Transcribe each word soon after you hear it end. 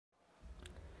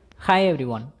Hi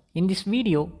everyone, in this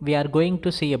video we are going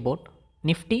to see about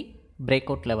Nifty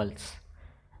breakout levels.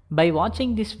 By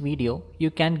watching this video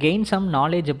you can gain some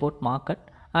knowledge about market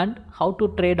and how to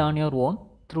trade on your own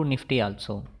through Nifty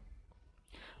also.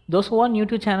 Those who are new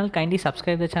to channel, kindly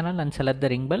subscribe the channel and select the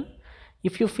ring bell.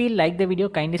 If you feel like the video,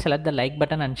 kindly select the like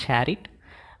button and share it.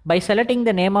 By selecting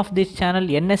the name of this channel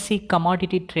NSC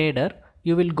Commodity Trader,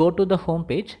 you will go to the home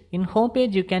page. In home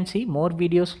page you can see more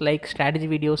videos like strategy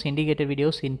videos, indicator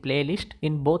videos in playlist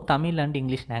in both Tamil and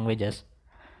English languages.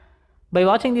 By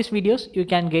watching these videos you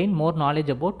can gain more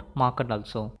knowledge about market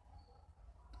also.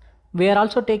 We are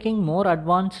also taking more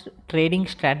advanced trading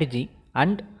strategy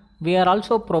and we are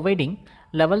also providing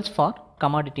levels for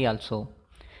commodity also.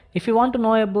 If you want to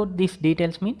know about these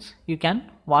details means you can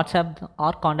WhatsApp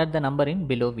or contact the number in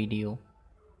below video.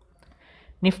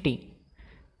 Nifty.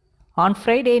 On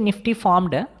Friday, Nifty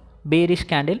formed a bearish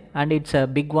candle and it's a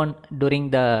big one during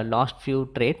the last few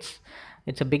trades.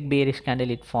 It's a big bearish candle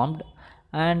it formed,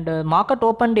 and market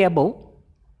opened above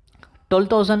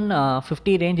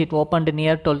 12,050 range. It opened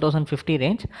near 12,050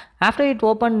 range. After it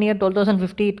opened near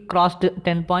 12,050, it crossed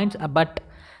 10 points, but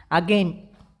again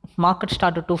market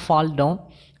started to fall down.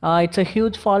 It's a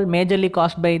huge fall majorly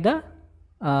caused by the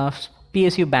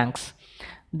PSU banks.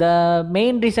 The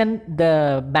main reason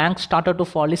the banks started to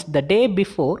fall is the day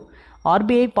before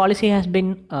RBI policy has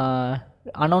been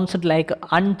announced like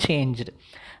unchanged.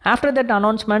 After that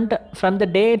announcement, from the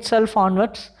day itself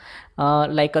onwards,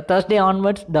 like a Thursday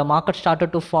onwards, the market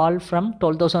started to fall from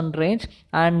 12,000 range,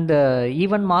 and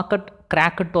even market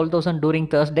cracked 12,000 during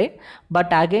Thursday.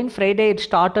 But again Friday it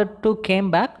started to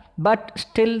came back, but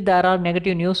still there are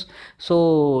negative news.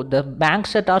 So the bank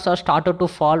sectors are started to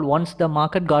fall once the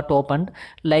market got opened.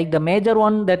 Like the major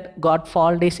one that got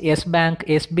fall is Yes Bank,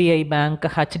 SBI Bank,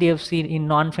 HDFC in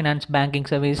non-finance banking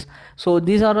service. So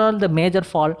these are all the major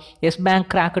fall. Yes Bank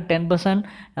cracked 10%,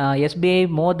 SBI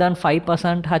more than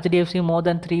 5%, HDFC more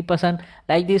than 3%.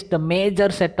 Like this, the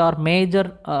major sector,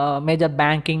 major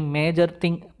banking,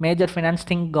 major finance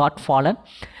thing got fallen.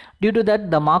 Due to that,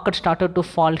 the market started to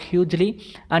fall hugely,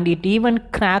 and it even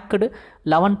cracked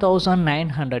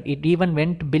 11,900. It even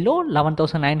went below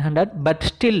 11,900, but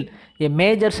still a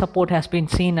major support has been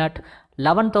seen at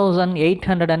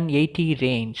 11,880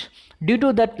 range. Due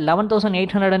to that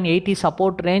 11,880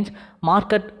 support range,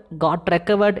 market got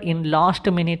recovered in last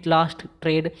minute, last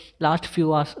trade, last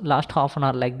few hours, last half an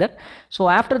hour, like that. So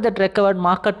after that recovered,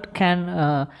 market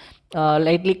can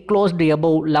lightly closed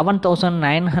above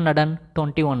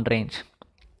 11,921 range.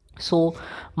 So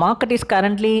market is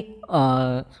currently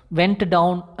went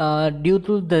down due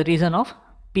to the reason of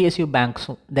PSU banks.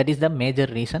 So that is the major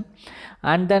reason.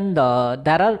 And then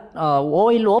there are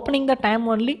while opening the time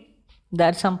only,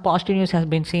 that some positive news has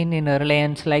been seen in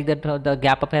Reliance, like that the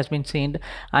gap up has been seen,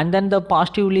 and then the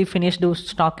positively finished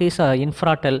stock is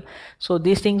Infratel. So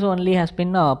these things only has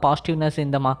been positiveness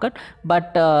in the market,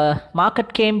 but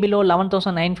market came below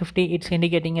 11,950. It's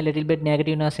indicating a little bit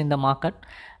negativeness in the market.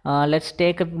 Let's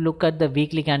take a look at the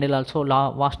weekly candle also.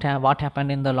 What happened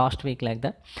in the last week, like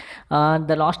that.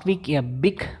 The last week a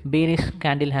big bearish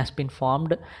candle has been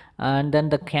formed, and then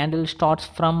the candle starts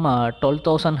from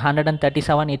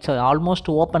 12,137. It's almost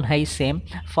open high same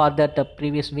for that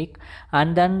previous week,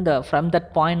 and then from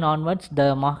that point onwards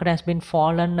the market has been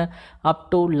fallen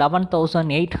up to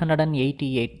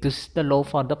 11,888. This is the low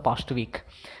for the past week.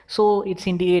 So it's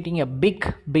indicating a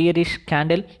big bearish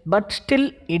candle, but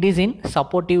still it is in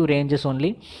supportive ranges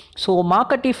only. So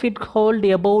market, if it hold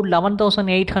above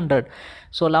 11,800,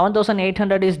 so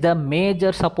 11,800 is the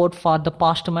major support for the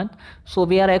past month. So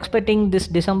we are expecting this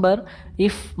December,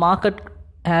 if market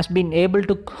has been able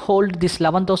to hold this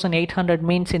 11,800,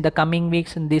 means in the coming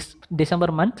weeks in this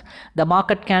December month, the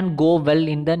market can go well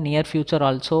in the near future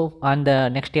also and the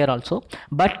next year also.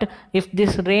 But if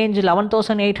this range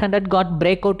 11,800 got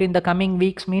breakout in the coming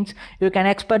weeks, means you can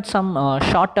expect some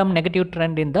short-term negative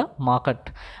trend in the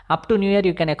market. Up to New Year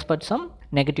you can expect some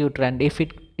negative trend if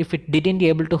it didn't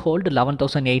able to hold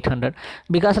 11,800,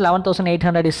 because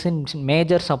 11,800 is in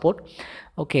major support.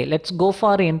 Okay, let's go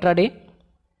for intraday,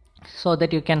 so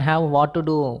that you can have what to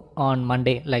do on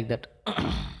Monday, like that.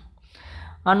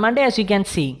 On Monday, as you can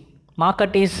see,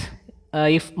 market is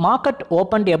if market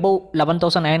opened above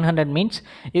 11,900, means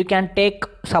you can take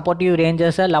supportive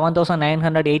ranges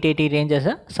 11,900, 880 range as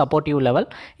a supportive level.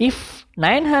 If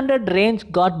 900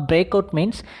 range got breakout,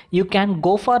 means you can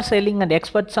go for selling and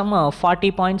expect some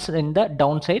 40 points in the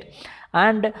downside.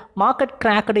 and market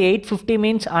cracked 850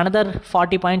 means another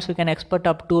 40 points we can expect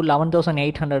up to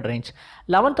 11,800 range.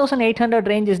 11,800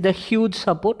 range is the huge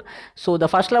support. So the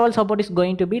first level support is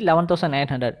going to be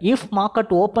 11,900. If market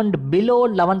opened below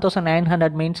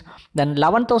 11,900 means then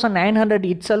 11,900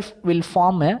 itself will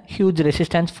form a huge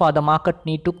resistance for the market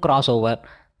need to cross over.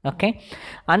 Okay,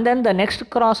 and then the next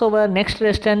crossover, next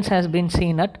resistance has been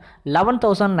seen at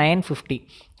 11,950.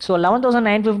 So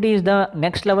 11,950 is the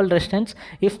next level resistance.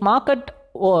 If market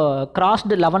crossed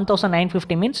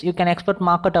 11,950 means you can expect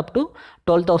market up to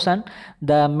 12,000.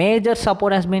 The major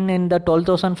support has been in the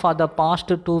 12,000 for the past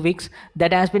 2 weeks.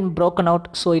 That has been broken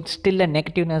out, so it's still a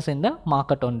negativeness in the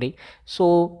market only.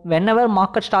 So whenever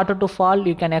market started to fall,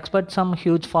 you can expect some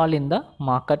huge fall in the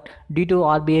market due to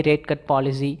RBI rate cut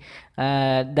policy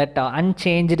that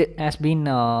unchanged has been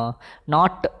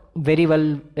not very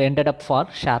well ended up for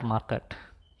share market.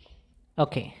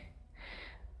 Okay,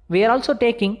 we are also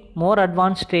taking more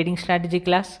advanced trading strategy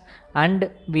class,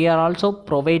 and we are also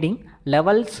providing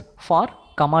levels for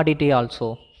commodity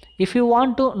also. If you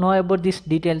want to know about these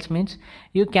details means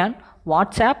you can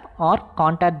WhatsApp or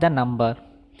contact the number.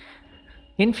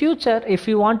 In future, if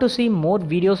you want to see more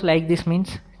videos like this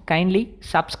means kindly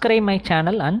subscribe my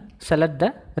channel and select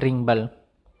the ring bell.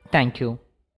 Thank you.